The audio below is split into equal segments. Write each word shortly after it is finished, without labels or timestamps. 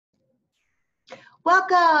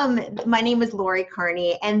Welcome. My name is Lori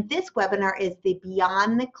Kearney, and this webinar is the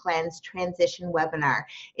Beyond the Cleanse Transition webinar.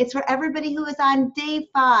 It's for everybody who is on day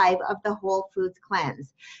 5 of the Whole Foods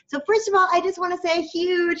Cleanse. So first of all, I just want to say a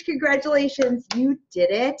huge congratulations. You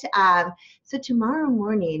did it. So tomorrow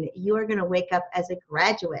morning, you are going to wake up as a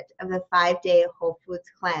graduate of the 5-day Whole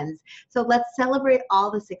Foods Cleanse. So let's celebrate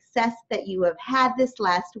all the success that you have had this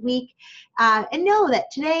last week, and know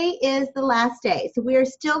that today is the last day. So we are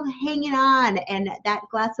still hanging on, and that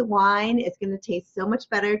glass of wine is going to taste so much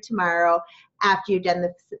better tomorrow after you've done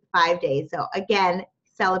the 5 days. So again,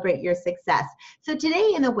 celebrate your success. So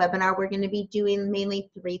today in the webinar, we're going to be doing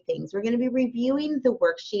mainly 3 things. We're going to be reviewing the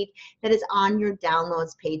worksheet that is on your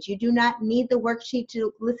downloads page. You do not need the worksheet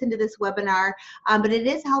to listen to this webinar, but it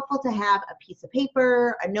is helpful to have a piece of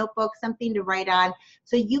paper, a notebook, something to write on,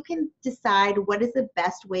 so you can decide what is the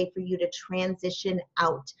best way for you to transition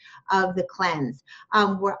out of the cleanse.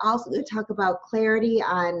 We're also going to talk about clarity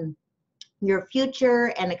on your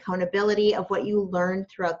future and accountability of what you learned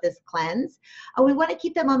throughout this cleanse. We want to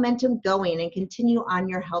keep the momentum going and continue on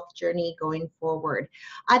your health journey going forward.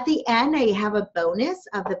 At the end, I have a bonus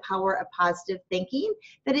of the power of positive thinking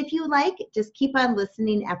that if you like, just keep on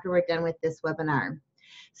listening after we're done with this webinar.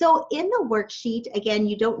 So in the worksheet, again,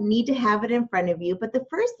 you don't need to have it in front of you, but the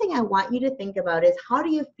first thing I want you to think about is, how do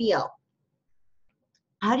you feel?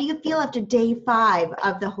 How do you feel after day 5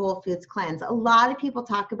 of the Whole Foods Cleanse? A lot of people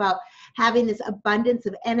talk about having this abundance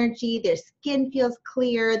of energy, their skin feels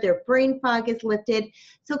clear, their brain fog is lifted.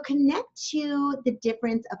 So connect to the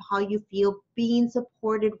difference of how you feel being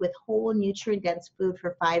supported with whole nutrient-dense food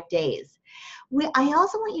for 5 days. I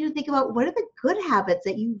also want you to think about, what are the good habits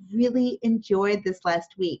that you really enjoyed this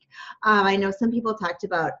last week? I know some people talked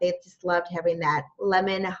about they just loved having that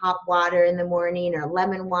lemon hot water in the morning, or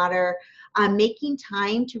lemon water, making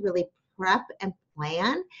time to really prep and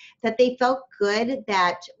plan, that they felt good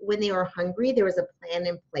that when they were hungry, there was a plan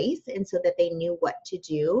in place, and so that they knew what to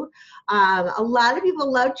do. A lot of people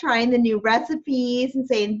love trying the new recipes and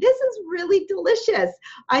saying, this is really delicious.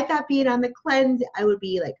 I thought being on the cleanse, I would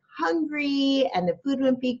be like hungry and the food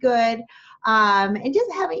wouldn't be good. And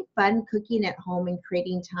just having fun cooking at home and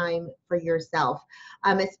creating time for yourself.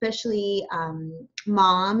 Especially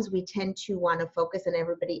moms, we tend to want to focus on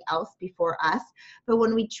everybody else before us. But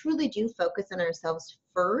when we truly do focus on ourselves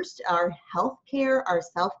first, our health care, our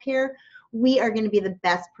self-care, we are going to be the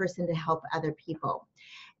best person to help other people.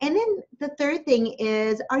 And then the third thing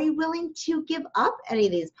is, are you willing to give up any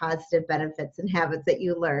of these positive benefits and habits that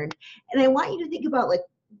you learned? And I want you to think about, like,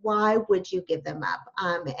 why would you give them up?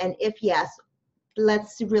 And if yes,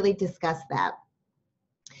 let's really discuss that.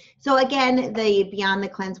 So again, the Beyond the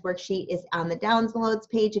Cleanse worksheet is on the downloads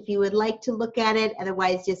page if you would like to look at it.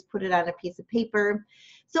 Otherwise, just put it on a piece of paper.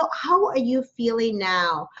 So how are you feeling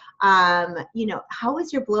now? How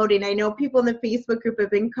is your bloating? I know people in the Facebook group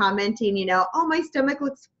have been commenting, oh, my stomach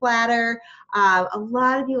looks flatter. A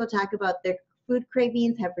lot of people talk about their food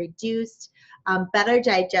cravings have reduced, better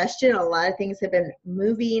digestion. A lot of things have been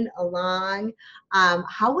moving along.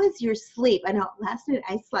 How was your sleep? I know last night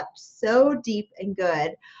I slept so deep and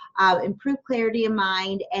good. Improved clarity of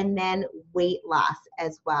mind, and then weight loss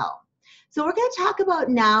as well. So we're going to talk about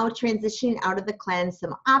now transitioning out of the cleanse,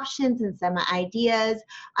 some options and some ideas.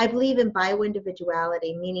 I believe in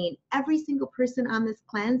bioindividuality, meaning every single person on this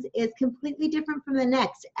cleanse is completely different from the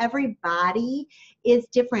next. Every body is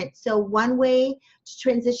different. So one way to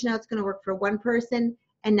transition out is going to work for one person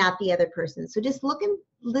and not the other person. So just look and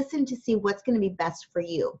listen to see what's going to be best for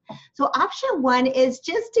you. So option 1 is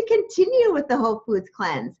just to continue with the Whole Foods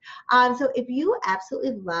Cleanse. So if you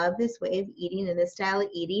absolutely love this way of eating and this style of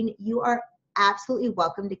eating, you are absolutely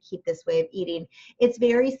welcome to keep this way of eating. It's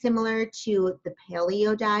very similar to the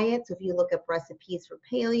paleo diet. So if you look up recipes for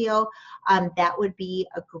paleo, that would be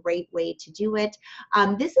a great way to do it.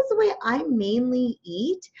 This is the way I mainly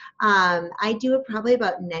eat. I do it probably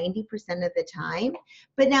about 90% of the time.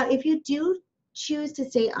 But now if you do choose to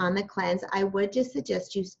stay on the cleanse, I would just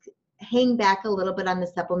suggest you hang back a little bit on the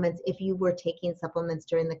supplements if you were taking supplements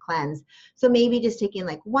during the cleanse. So maybe just taking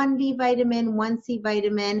like 1 B vitamin, 1 C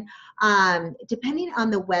vitamin, depending on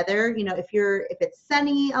the weather. If it's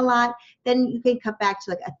sunny a lot, then you can cut back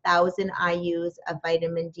to like 1,000 IUs of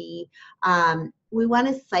vitamin D. We want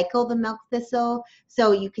to cycle the milk thistle,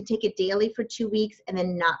 so you can take it daily for 2 weeks and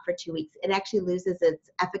then not for 2 weeks. It actually loses its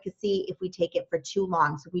efficacy if we take it for too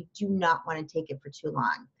long, so we do not want to take it for too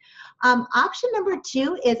long. Option number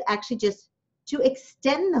 2 is actually just to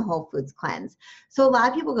extend the Whole Foods Cleanse. So a lot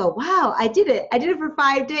of people go, wow, I did it for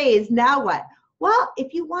 5 days, now what? Well,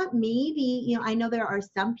 if you want, maybe, I know there are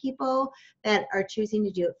some people that are choosing to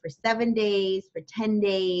do it for 7 days, for 10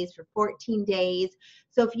 days, for 14 days.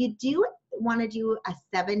 So if you do want to do a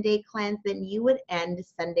 7-day cleanse, then you would end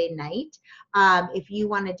Sunday night. If you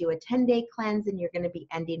want to do a 10-day cleanse, then you're going to be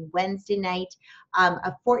ending Wednesday night.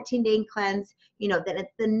 A 14-day cleanse, then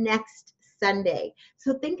it's the next Sunday.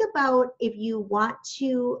 So think about if you want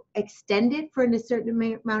to extend it for a certain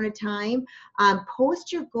amount of time,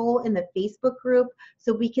 post your goal in the Facebook group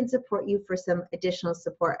so we can support you for some additional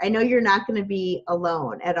support. I know you're not going to be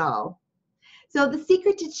alone at all. So the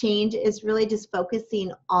secret to change is really just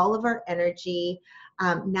focusing all of our energy,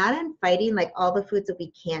 not on fighting like all the foods that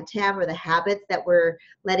we can't have or the habits that we're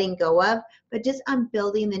letting go of, but just on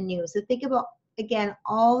building the new. So think about, again,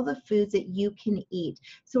 all the foods that you can eat.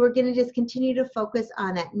 So we're going to just continue to focus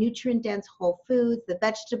on that nutrient-dense whole foods, the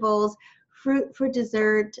vegetables, fruit for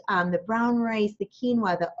dessert, the brown rice, the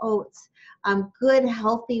quinoa, the oats, good,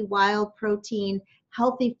 healthy, wild protein,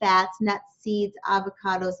 healthy fats, nuts, seeds,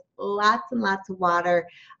 avocados, lots and lots of water,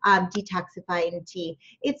 detoxifying tea.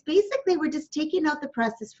 It's basically, we're just taking out the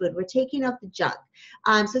processed food. We're taking out the junk.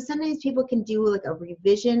 So sometimes people can do like a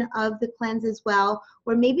revision of the cleanse as well,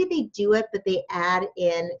 or maybe they do it, but they add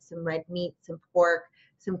in some red meat, some pork,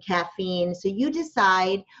 some caffeine. So you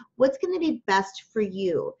decide what's going to be best for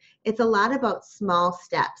you. It's a lot about small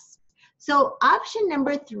steps. So option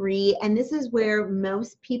number 3, and this is where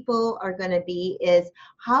most people are going to be, is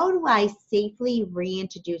how do I safely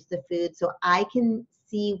reintroduce the food so I can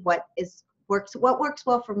see what works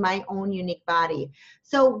well for my own unique body.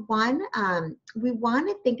 So one, we want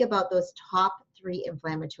to think about those top 3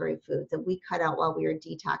 inflammatory foods that we cut out while we were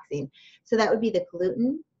detoxing. So that would be the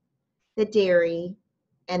gluten, the dairy,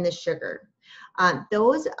 and the sugar.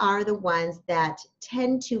 Those are the ones that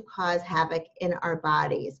tend to cause havoc in our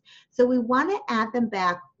bodies. So we want to add them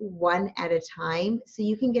back one at a time so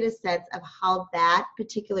you can get a sense of how that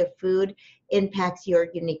particular food impacts your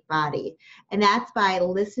unique body. And that's by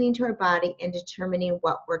listening to our body and determining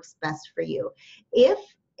what works best for you. If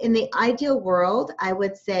in the ideal world, I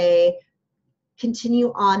would say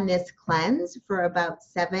continue on this cleanse for about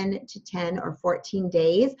 7 to 10 or 14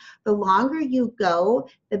 days. The longer you go,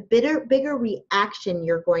 the bigger reaction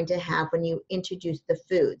you're going to have when you introduce the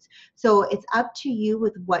foods. So it's up to you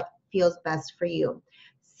with what feels best for you.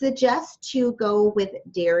 Suggest to go with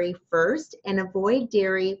dairy first and avoid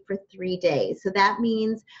dairy for 3 days. So that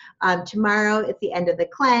means tomorrow it's the end of the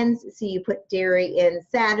cleanse. So you put dairy in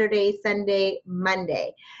Saturday, Sunday,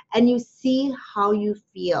 Monday, and you see how you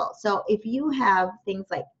feel. So if you have things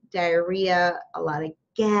like diarrhea, a lot of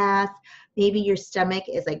gas, maybe your stomach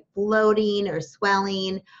is like bloating or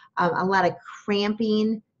swelling, a lot of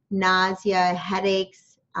cramping, nausea,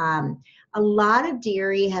 headaches. A lot of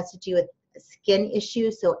dairy has to do with skin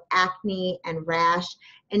issues, so acne and rash.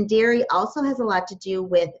 And dairy also has a lot to do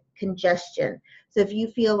with congestion. So if you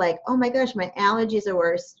feel like, oh my gosh, my allergies are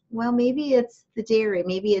worse, well, maybe it's the dairy,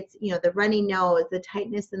 maybe it's, the runny nose, the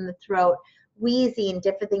tightness in the throat, wheezing,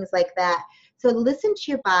 different things like that. So listen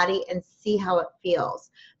to your body and see how it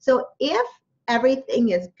feels. So if everything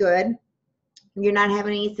is good, you're not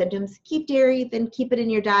having any symptoms, keep dairy, then keep it in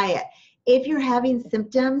your diet. If you're having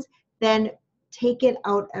symptoms, then take it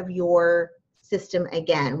out of your system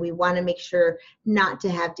again. We want to make sure not to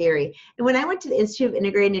have dairy. And when I went to the Institute of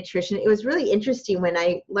Integrated Nutrition, it was really interesting when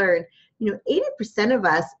I learned, 80% of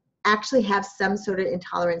us actually have some sort of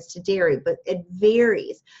intolerance to dairy, but it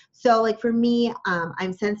varies. So like for me,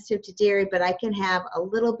 I'm sensitive to dairy, but I can have a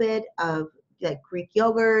little bit of like Greek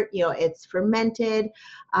yogurt, it's fermented.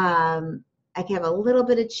 I can have a little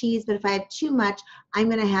bit of cheese, but if I have too much, I'm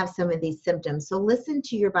going to have some of these symptoms. So listen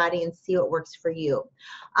to your body and see what works for you.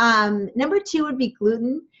 Number 2 would be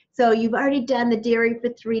gluten. So you've already done the dairy for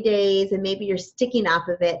 3 days and maybe you're sticking off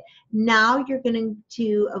of it. Now you're going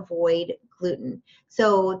to avoid gluten.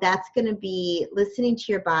 So that's going to be listening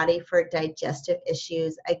to your body for digestive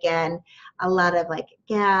issues. Again, a lot of like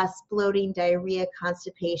gas, bloating, diarrhea,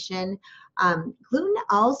 constipation. Gluten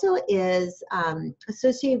also is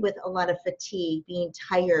associated with a lot of fatigue, being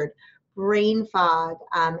tired, brain fog,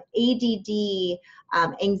 ADD,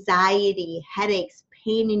 anxiety, headaches,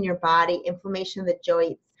 pain in your body, inflammation of the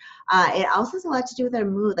joints. It also has a lot to do with our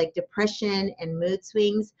mood, like depression and mood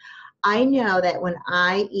swings. I know that when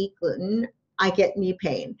I eat gluten, I get knee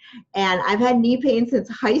pain. And I've had knee pain since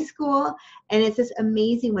high school. And it's just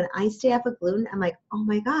amazing when I stay off of gluten, I'm like, oh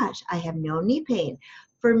my gosh, I have no knee pain.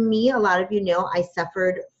 For me, a lot of you know, I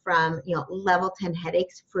suffered from, level 10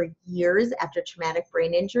 headaches for years after traumatic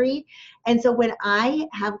brain injury. And so when I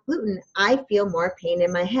have gluten, I feel more pain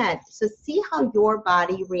in my head. So see how your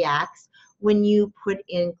body reacts when you put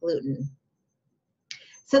in gluten.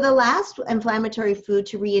 So the last inflammatory food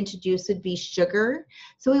to reintroduce would be sugar.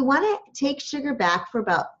 So we want to take sugar back for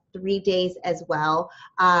about 3 days as well.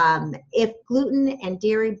 If gluten and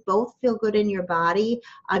dairy both feel good in your body,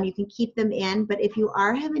 you can keep them in. But if you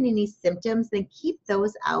are having any symptoms, then keep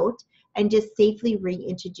those out and just safely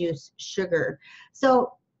reintroduce sugar.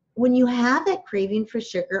 So when you have that craving for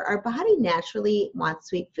sugar, our body naturally wants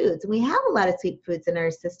sweet foods. And we have a lot of sweet foods in our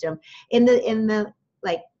system. In the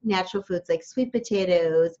like natural foods like sweet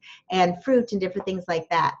potatoes and fruit and different things like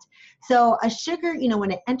that. So a sugar, when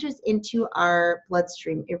it enters into our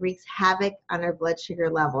bloodstream, it wreaks havoc on our blood sugar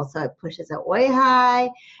level. So it pushes it way high,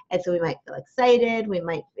 and so we might feel excited, we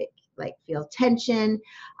might feel tension,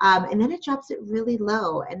 and then it drops it really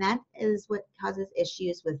low, and that is what causes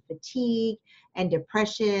issues with fatigue and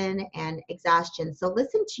depression and exhaustion. So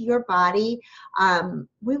listen to your body.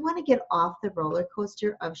 We want to get off the roller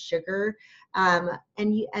coaster of sugar.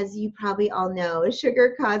 As you probably all know,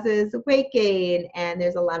 sugar causes weight gain, and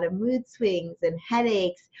there's a lot of mood swings and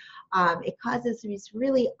headaches. It causes these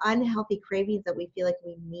really unhealthy cravings that we feel like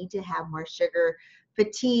we need to have more sugar,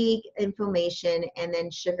 fatigue, inflammation, and then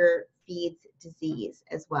sugar feeds disease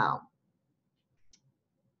as well.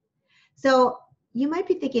 So you might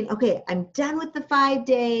be thinking, okay, I'm done with the 5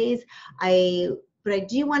 days, but I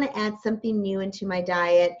do want to add something new into my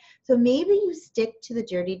diet. So maybe you stick to the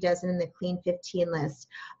Dirty Dozen and the Clean 15 list.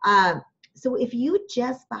 So if you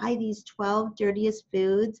just buy these 12 dirtiest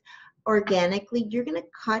foods organically, you're going to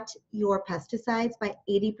cut your pesticides by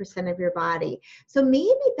 80% of your body. So maybe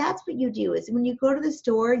that's what you do, is when you go to the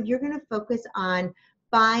store, you're going to focus on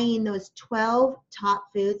buying those 12 top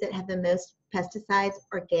foods that have the most pesticides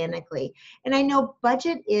organically. And I know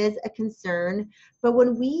budget is a concern, but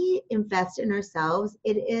when we invest in ourselves,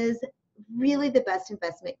 it is really the best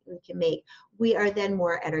investment we can make. We are then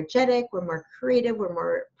more energetic, we're more creative, we're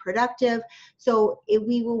more productive. So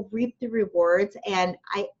we will reap the rewards. And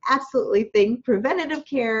I absolutely think preventative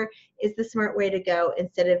care is the smart way to go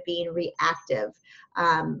instead of being reactive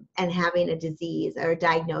and having a disease or a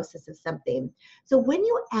diagnosis of something. So when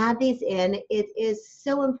you add these in, it is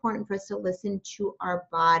so important for us to listen to our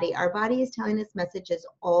body. Our body is telling us messages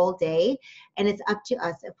all day, and it's up to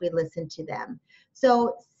us if we listen to them.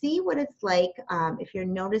 So see what it's like. If you're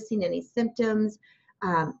noticing any symptoms,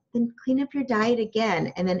 then clean up your diet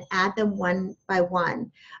again and then add them one by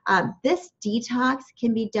one. This detox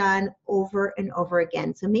can be done over and over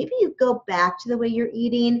again. So maybe you go back to the way you're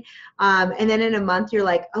eating, and then in a month you're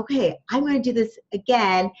like, okay, I'm going to do this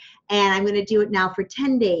again, and I'm going to do it now for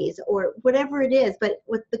 10 days or whatever it is. But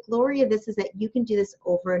what the glory of this is that you can do this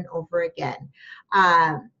over and over again.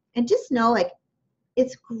 And just know,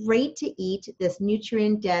 it's great to eat this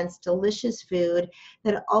nutrient-dense, delicious food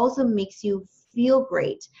that also makes you feel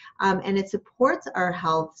great, and it supports our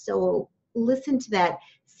health. So listen to that.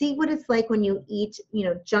 See what it's like when you eat,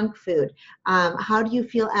 junk food. How do you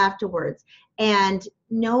feel afterwards? And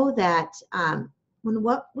know that when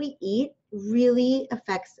what we eat really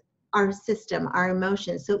affects our system, our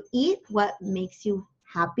emotions. So eat what makes you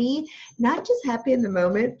happy, not just happy in the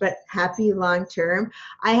moment, but happy long term.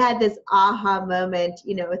 I had this aha moment,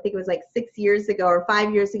 I think it was like 6 years ago or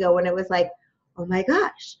 5 years ago, when it was like, oh my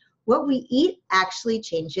gosh, what we eat actually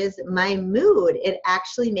changes my mood. It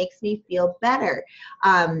actually makes me feel better.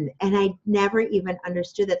 And I never even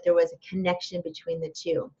understood that there was a connection between the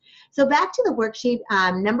two. So back to the worksheet,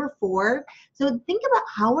 number 4. So think about,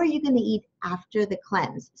 how are you going to eat after the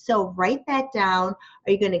cleanse? So write that down.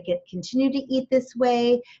 Are you going to continue to eat this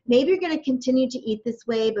way? Maybe you're going to continue to eat this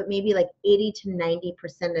way, but maybe like 80 to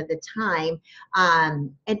 90% of the time.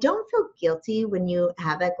 And don't feel guilty when you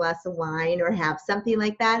have that glass of wine or have something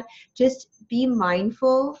like that. Just be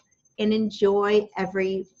mindful and enjoy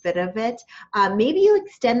every bit of it. Maybe you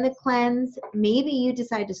extend the cleanse. Maybe you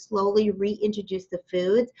decide to slowly reintroduce the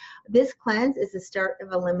foods. This cleanse is the start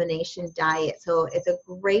of elimination diet. So it's a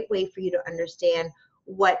great way for you to understand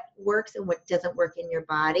what works and what doesn't work in your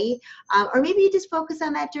body. Or maybe you just focus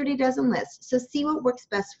on that Dirty Dozen list. So see what works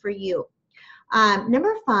best for you.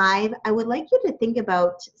 Number 5, I would like you to think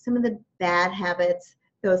about some of the bad habits,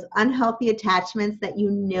 those unhealthy attachments that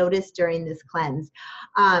you notice during this cleanse.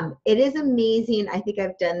 It is amazing. I think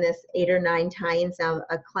I've done this 8 or 9 times now,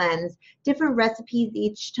 a cleanse, different recipes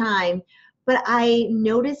each time, but I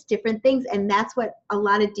notice different things, and that's what a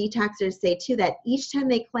lot of detoxers say too, that each time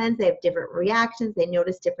they cleanse, they have different reactions, they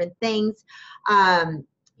notice different things.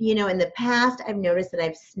 In the past, I've noticed that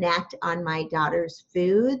I've snacked on my daughter's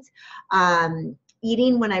foods,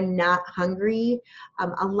 eating when I'm not hungry.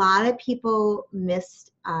 A lot of people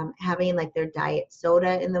miss having like their diet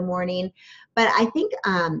soda in the morning, but I think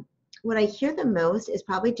what I hear the most is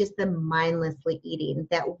probably just the mindlessly eating,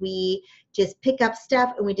 that we just pick up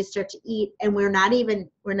stuff and we just start to eat, and we're not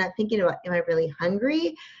thinking about, am I really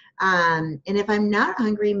hungry? And if I'm not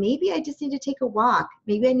hungry, maybe I just need to take a walk.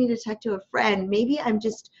 Maybe I need to talk to a friend. Maybe I'm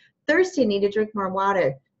just thirsty and need to drink more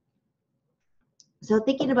water. So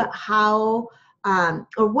thinking about how,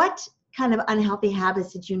 or what kind of unhealthy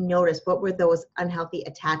habits did you notice? What were those unhealthy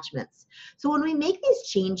attachments? So when we make these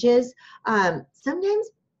changes, sometimes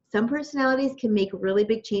some personalities can make really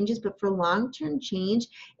big changes, but for long-term change,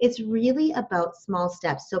 it's really about small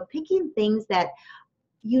steps. So picking things that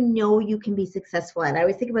you know you can be successful at. I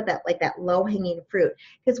always think about that, like that low-hanging fruit.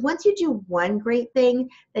 Because once you do one great thing,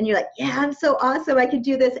 then you're like, yeah, I'm so awesome, I can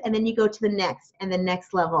do this. And then you go to the next and the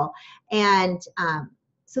next level. And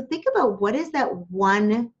so think about, what is that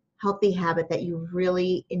one healthy habit that you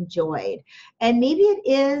really enjoyed? And maybe it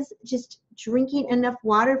is just drinking enough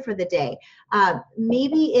water for the day.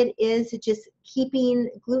 Maybe it is just keeping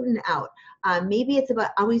gluten out. Maybe it's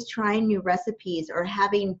about always trying new recipes or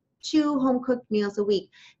having 2 home-cooked meals a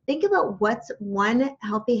week. Think about what's one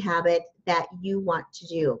healthy habit that you want to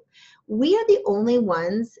do. We are the only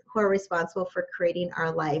ones who are responsible for creating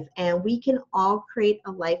our life, and we can all create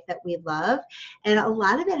a life that we love. And a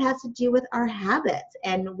lot of it has to do with our habits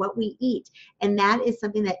and what we eat, and that is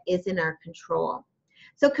something that is in our control.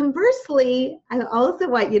 So conversely, I also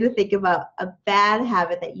want you to think about a bad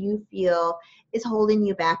habit that you feel is holding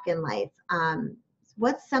you back in life.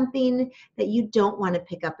 What's something that you don't want to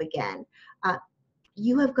pick up again?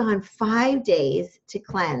 You have gone 5 days to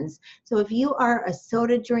cleanse. So if you are a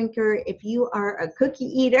soda drinker, if you are a cookie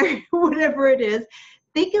eater, whatever it is,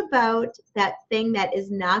 think about that thing that is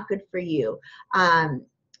not good for you.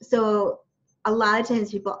 So a lot of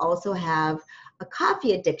times people also have a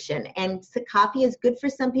coffee addiction, and so coffee is good for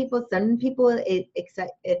some people. Some people it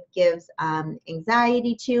gives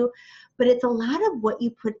anxiety to, but it's a lot of what you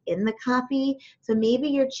put in the coffee. So maybe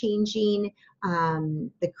you're changing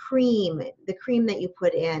the cream that you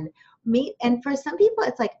put in. And for some people,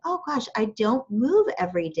 it's like, oh gosh, I don't move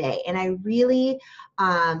every day, and I really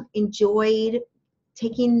enjoyed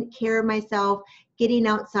taking care of myself, getting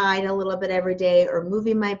outside a little bit every day, or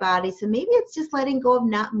moving my body. So maybe it's just letting go of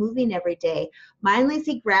not moving every day.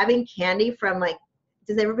 Mindlessly grabbing candy from, like,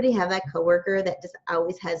 does everybody have that coworker that just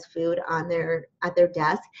always has food at their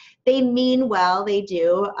desk? They mean well, they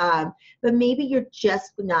do, but maybe you're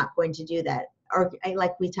just not going to do that. Or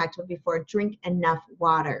like we talked about before, drink enough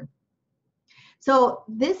water. So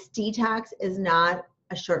this detox is not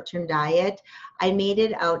a short-term diet. I made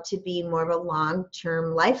it out to be more of a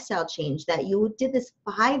long-term lifestyle change, that you did this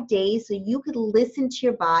 5 days so you could listen to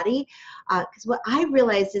your body. Because what I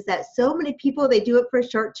realized is that so many people, they do it for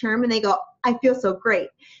short term and they go, I feel so great.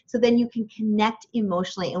 So then you can connect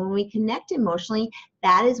emotionally. And when we connect emotionally,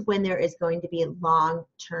 that is when there is going to be a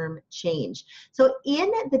long-term change. So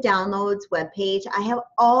in the downloads webpage, I have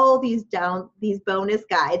all these bonus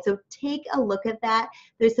guides. So take a look at that.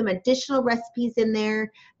 There's some additional recipes in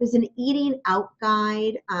there. There's an eating out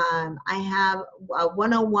guide. I have a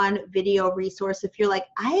 101 video resource. If you're like,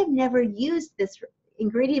 I have never used this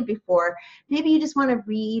ingredient before, maybe you just want to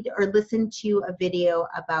read or listen to a video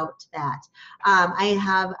about that. I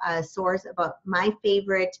have a source about my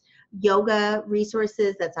favorite yoga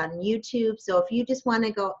resources that's on YouTube. So if you just want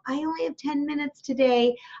to go, I only have 10 minutes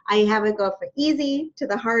today, I have it go from easy to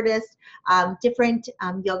the hardest, different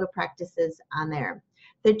yoga practices on there.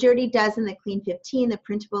 The Dirty Dozen, the Clean 15, the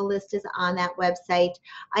printable list is on that website.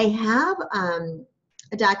 I have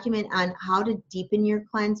a document on how to deepen your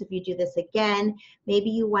cleanse if you do this again. Maybe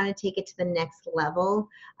you want to take it to the next level.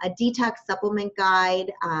 A detox supplement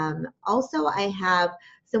guide. Also, I have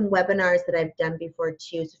some webinars that I've done before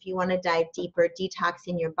too. So if you want to dive deeper,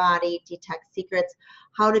 detoxing your body, detox secrets,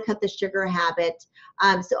 how to cut the sugar habit.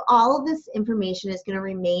 So all of this information is going to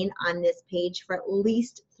remain on this page for at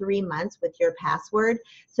least 3 months with your password.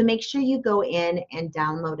 So make sure you go in and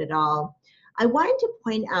download it all. I wanted to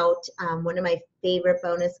point out one of my favorite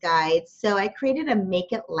bonus guides. So I created a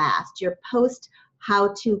Make It Last, your post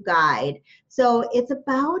how-to guide. So it's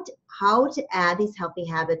about how to add these healthy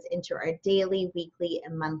habits into our daily, weekly,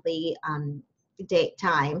 and monthly date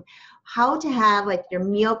time, how to have like your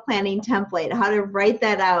meal planning template, how to write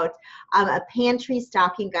that out, a pantry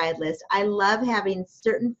stocking guide list. I love having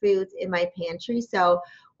certain foods in my pantry. So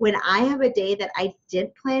when I have a day that I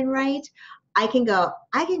didn't plan right, I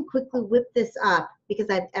can quickly whip this up because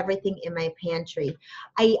I have everything in my pantry.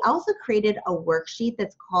 I also created a worksheet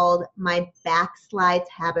that's called my Backslides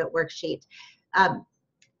Habit Worksheet.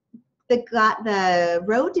 the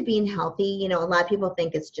road to being healthy, you know, a lot of people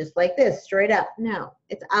think it's just like this, straight up. No,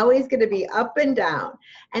 it's always going to be up and down.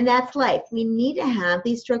 And that's life. We need to have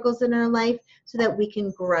these struggles in our life so that we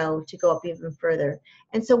can grow to go up even further.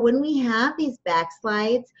 And so when we have these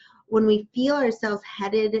backslides, when we feel ourselves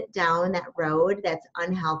headed down that road that's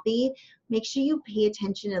unhealthy, make sure you pay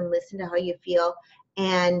attention and listen to how you feel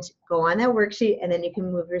and go on that worksheet, and then you can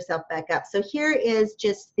move yourself back up. So here is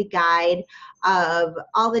just the guide of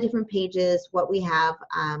all the different pages, what we have,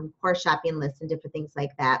 core shopping lists and different things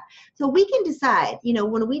like that. So we can decide, you know,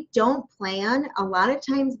 when we don't plan, a lot of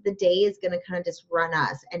times the day is going to kind of just run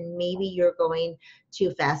us, and maybe you're going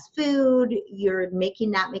to fast food, you're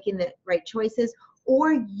not making the right choices,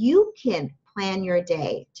 or you can plan your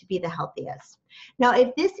day to be the healthiest. Now,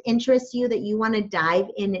 if this interests you, that you want to dive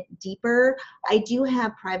in deeper, I do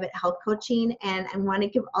have private health coaching, and I want to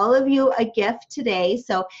give all of you a gift today.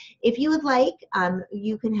 So if you would like,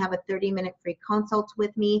 you can have a 30-minute free consult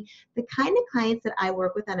with me. The kind of clients that I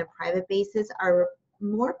work with on a private basis are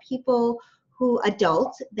more people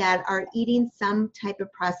adults that are eating some type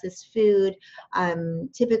of processed food.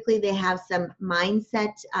 Typically they have some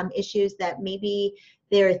mindset issues, that maybe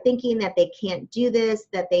they're thinking that they can't do this,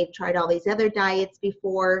 that they've tried all these other diets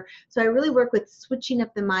before. So I really work with switching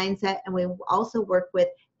up the mindset, and we also work with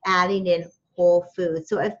adding in whole foods.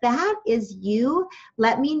 So if that is you,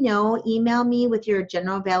 let me know. Email me with your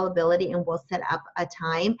general availability and we'll set up a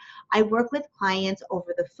time. I work with clients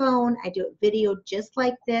over the phone. I do a video just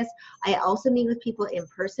like this. I also meet with people in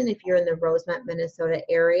person if you're in the Rosemont, Minnesota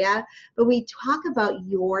area. But we talk about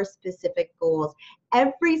your specific goals.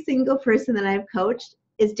 Every single person that I've coached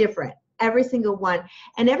is different. Every single one.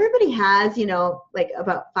 And everybody has, you know, like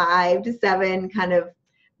about 5 to 7 kind of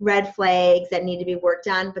red flags that need to be worked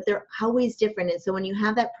on, but they're always different. And so when you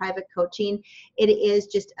have that private coaching, it is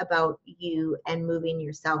just about you and moving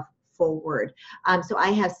yourself forward. So I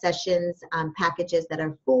have sessions, packages that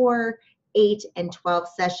are 4, 8, and 12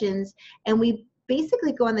 sessions, and we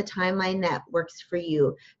basically go on the timeline that works for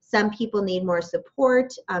you. Some people need more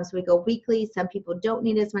support, so we go weekly. Some people don't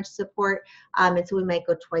need as much support, and so we might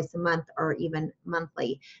go twice a month or even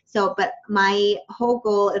monthly. So, but my whole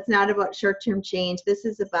goal, it's not about short-term change. This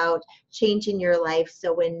is about changing your life,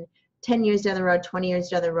 so when 10 years down the road, 20 years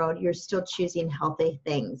down the road, you're still choosing healthy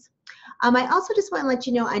things. I also just want to let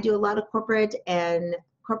you know I do a lot of corporate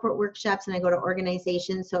workshops, and I go to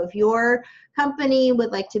organizations. So if your company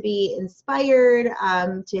would like to be inspired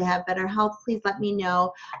to have better health, please let me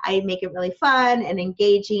know. I make it really fun and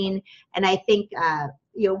engaging. And I think,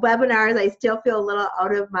 you know, webinars, I still feel a little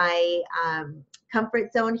out of my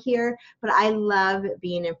comfort zone here, but I love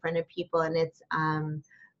being in front of people, and it's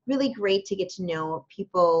really great to get to know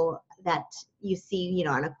people that you see, you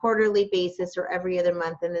know, on a quarterly basis or every other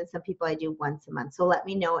month, and then some people I do once a month. So let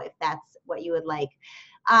me know if that's what you would like.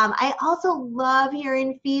 I also love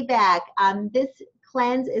hearing feedback. This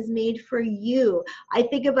cleanse is made for you. I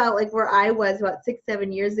think about like where I was about 6, 7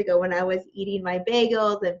 years ago when I was eating my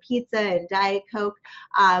bagels and pizza and Diet Coke.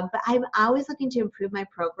 But I'm always looking to improve my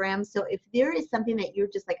program. So if there is something that you're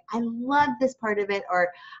just like, I love this part of it, or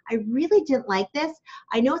I really didn't like this.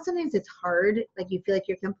 I know sometimes it's hard, like you feel like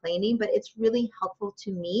you're complaining, but it's really helpful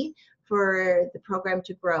to me for the program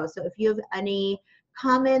to grow. So if you have any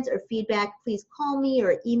comments or feedback, please call me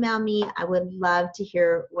or email me. I would love to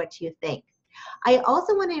hear what you think. I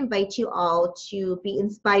also want to invite you all to be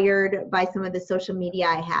inspired by some of the social media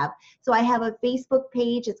I have. So I have a Facebook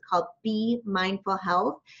page. It's called Be Mindful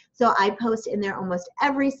Health. So I post in there almost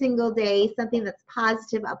every single day, something that's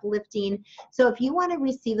positive, uplifting. So if you want to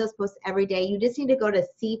receive those posts every day, you just need to go to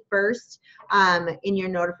see first in your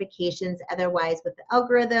notifications. Otherwise, with the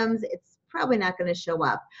algorithms, it's probably not going to show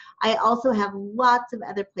up. I also have lots of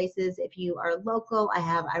other places. If you are local,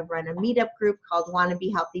 I run a meetup group called Wanna Be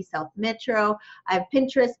Healthy South Metro. I have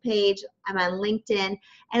Pinterest page. I'm on LinkedIn.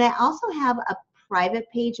 And I also have a private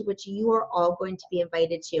page, which you are all going to be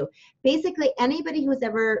invited to. Basically, anybody who's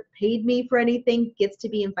ever paid me for anything gets to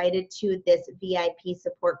be invited to this VIP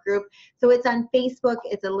support group. So it's on Facebook.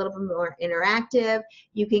 It's a little bit more interactive.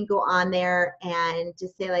 You can go on there and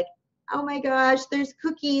just say like, oh my gosh, there's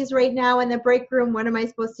cookies right now in the break room. What am I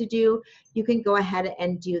supposed to do? You can go ahead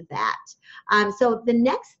and do that. So the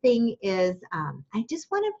next thing is I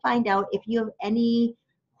just want to find out if you have any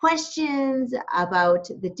questions about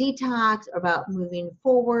the detox or about moving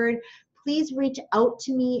forward. Please reach out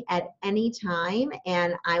to me at any time,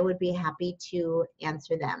 and I would be happy to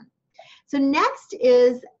answer them. So next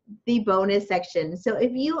is the bonus section. So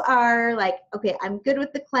if you are like, okay, I'm good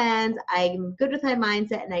with the cleanse, I'm good with my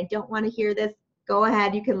mindset, and I don't want to hear this, go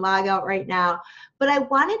ahead, you can log out right now. But I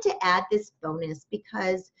wanted to add this bonus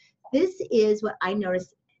because this is what I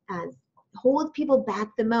notice as holds people back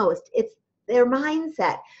the most. It's their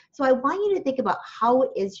mindset. So I want you to think about,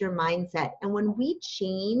 how is your mindset? And when we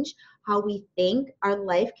change how we think, our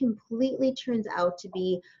life completely turns out to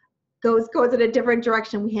be goes in a different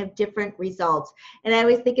direction. We have different results. And I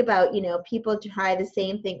always think about, people try the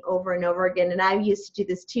same thing over and over again. And I used to do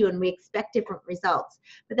this too, and we expect different results.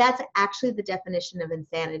 But that's actually the definition of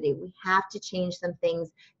insanity. We have to change some things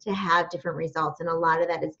to have different results. And a lot of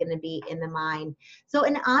that is going to be in the mind. So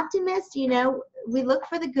an optimist, we look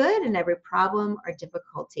for the good in every problem or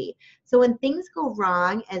difficulty. So when things go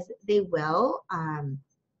wrong, as they will,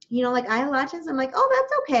 like a lot of times I'm like, oh,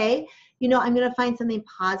 that's okay. I'm going to find something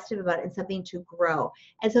positive about it and something to grow.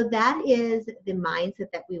 And so that is the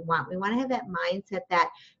mindset that we want. We want to have that mindset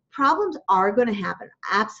that problems are going to happen.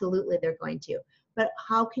 Absolutely, they're going to. But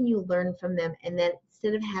how can you learn from them? And then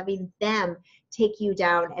instead of having them take you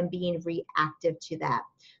down and being reactive to that.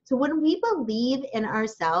 So when we believe in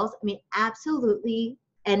ourselves, absolutely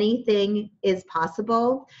anything is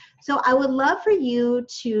possible. So I would love for you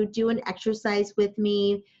to do an exercise with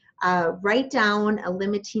me. Write down a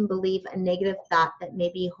limiting belief, a negative thought that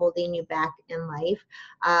may be holding you back in life.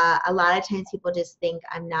 A lot of times people just think,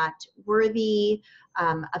 I'm not worthy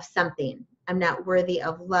of something. I'm not worthy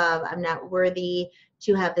of love. I'm not worthy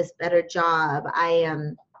to have this better job.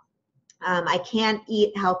 I can't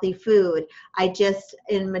eat healthy food. I just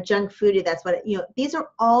am a junk foodie. That's what, these are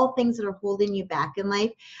all things that are holding you back in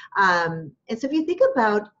life. And so if you think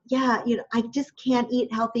about, I just can't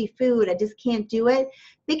eat healthy food. I just can't do it.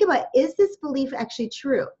 Think about, is this belief actually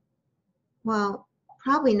true? Well,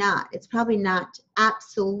 probably not. It's probably not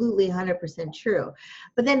absolutely 100% true.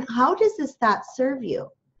 But then how does this thought serve you?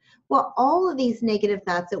 Well, all of these negative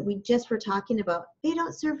thoughts that we just were talking about, they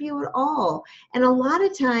don't serve you at all. And a lot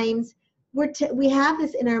of times, we have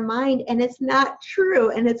this in our mind and it's not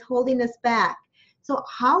true and it's holding us back. So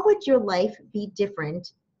how would your life be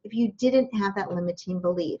different if you didn't have that limiting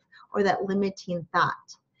belief or that limiting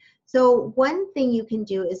thought? So one thing you can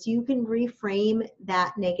do is you can reframe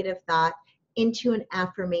that negative thought into an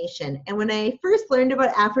affirmation. And when I first learned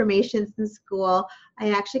about affirmations in school,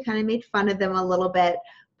 I actually kind of made fun of them a little bit.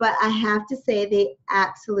 But I have to say they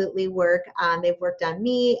absolutely work. They've worked on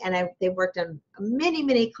me, and they've worked on many,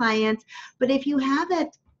 many clients. But if you have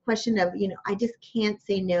that question of, I just can't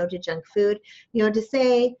say no to junk food, to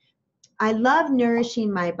say, I love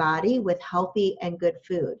nourishing my body with healthy and good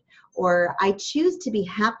food, or I choose to be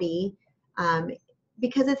happy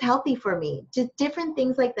because it's healthy for me. Just different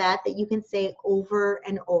things like that you can say over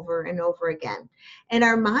and over and over again. And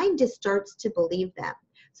our mind just starts to believe them.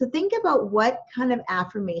 So think about what kind of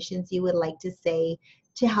affirmations you would like to say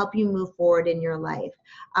to help you move forward in your life.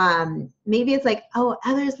 Maybe it's like, oh,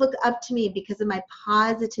 others look up to me because of my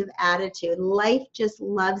positive attitude. Life just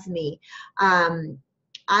loves me.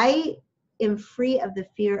 I am free of the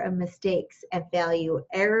fear of mistakes and failure.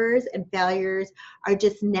 Errors and failures are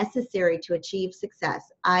just necessary to achieve success.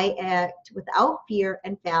 I act without fear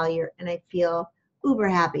and failure, and I feel uber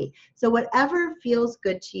happy. So whatever feels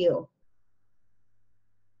good to you.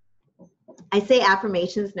 I say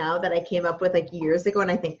affirmations now that I came up with years ago, and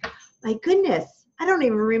I think, my goodness, I don't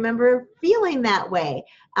even remember feeling that way.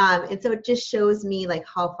 And so it just shows me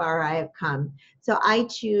how far I have come. So I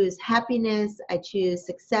choose happiness, I choose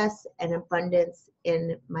success and abundance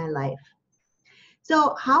in my life.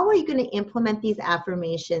 So how are you going to implement these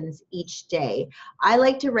affirmations each day? I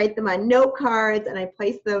like to write them on note cards, and I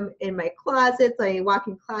place them in my closets, my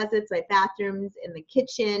walk-in closets, my bathrooms, in the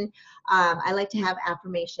kitchen. I like to have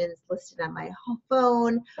affirmations listed on my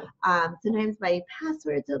phone. Sometimes my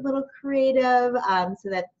passwords are a little creative so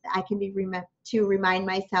that I can be to remind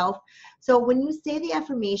myself. So when you say the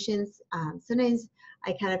affirmations, sometimes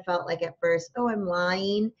I kind of felt like at first, oh, I'm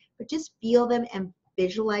lying, but just feel them and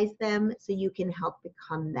visualize them so you can help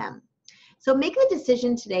become them. So make a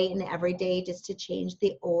decision today and every day just to change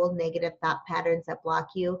the old negative thought patterns that block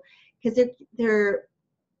you, because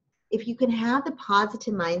if you can have the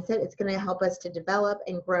positive mindset, it's going to help us to develop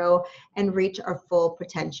and grow and reach our full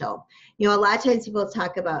potential. A lot of times people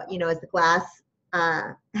talk about, is the glass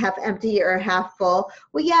half empty or half full?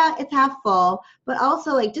 Well, yeah, it's half full, but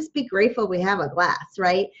also just be grateful we have a glass,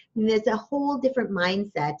 right? There's a whole different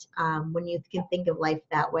mindset when you can think of life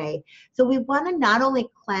that way. So we want to not only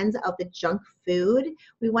cleanse out the junk food,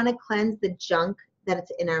 we want to cleanse the junk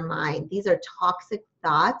that's in our mind. These are toxic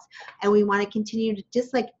thoughts, and we want to continue to,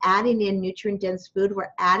 just like adding in nutrient-dense food,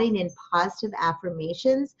 we're adding in positive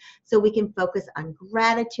affirmations so we can focus on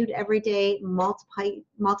gratitude every day,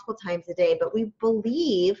 multiple times a day. But we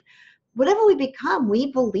believe, whatever we become,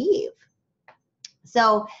 we believe.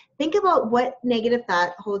 So think about what negative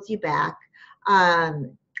thought holds you back.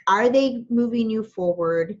 Are they moving you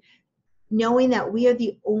forward? Knowing that we are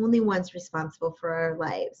the only ones responsible for our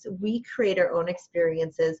lives. We create our own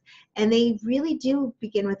experiences, and they really do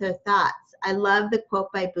begin with our thoughts. I love the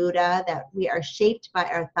quote by Buddha that we are shaped by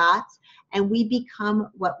our thoughts and we become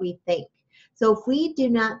what we think. So if we do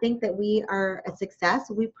not think that we are a success,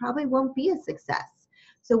 we probably won't be a success.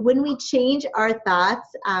 So when we change our thoughts,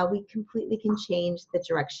 we completely can change the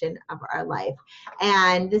direction of our life.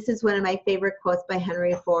 And this is one of my favorite quotes by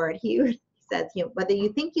Henry Ford. He says, you know, whether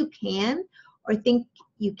you think you can or think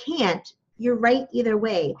you can't, you're right either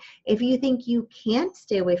way. If you think you can't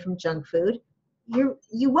stay away from junk food,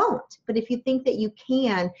 you won't. But if you think that you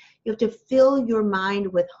can, you have to fill your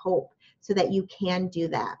mind with hope so that you can do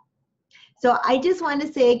that. So I just want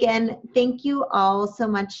to say again, thank you all so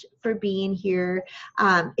much for being here.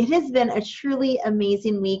 It has been a truly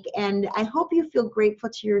amazing week, and I hope you feel grateful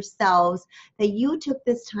to yourselves that you took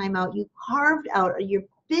this time out, you carved out your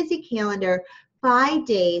busy calendar 5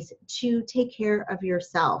 days to take care of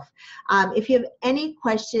yourself. If you have any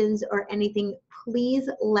questions or anything, please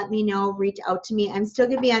let me know, reach out to me. I'm still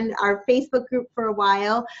going to be on our Facebook group for a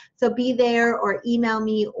while, so be there or email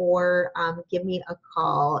me or give me a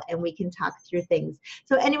call and we can talk through things.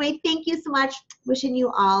 So anyway, thank you so much. Wishing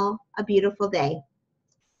you all a beautiful day.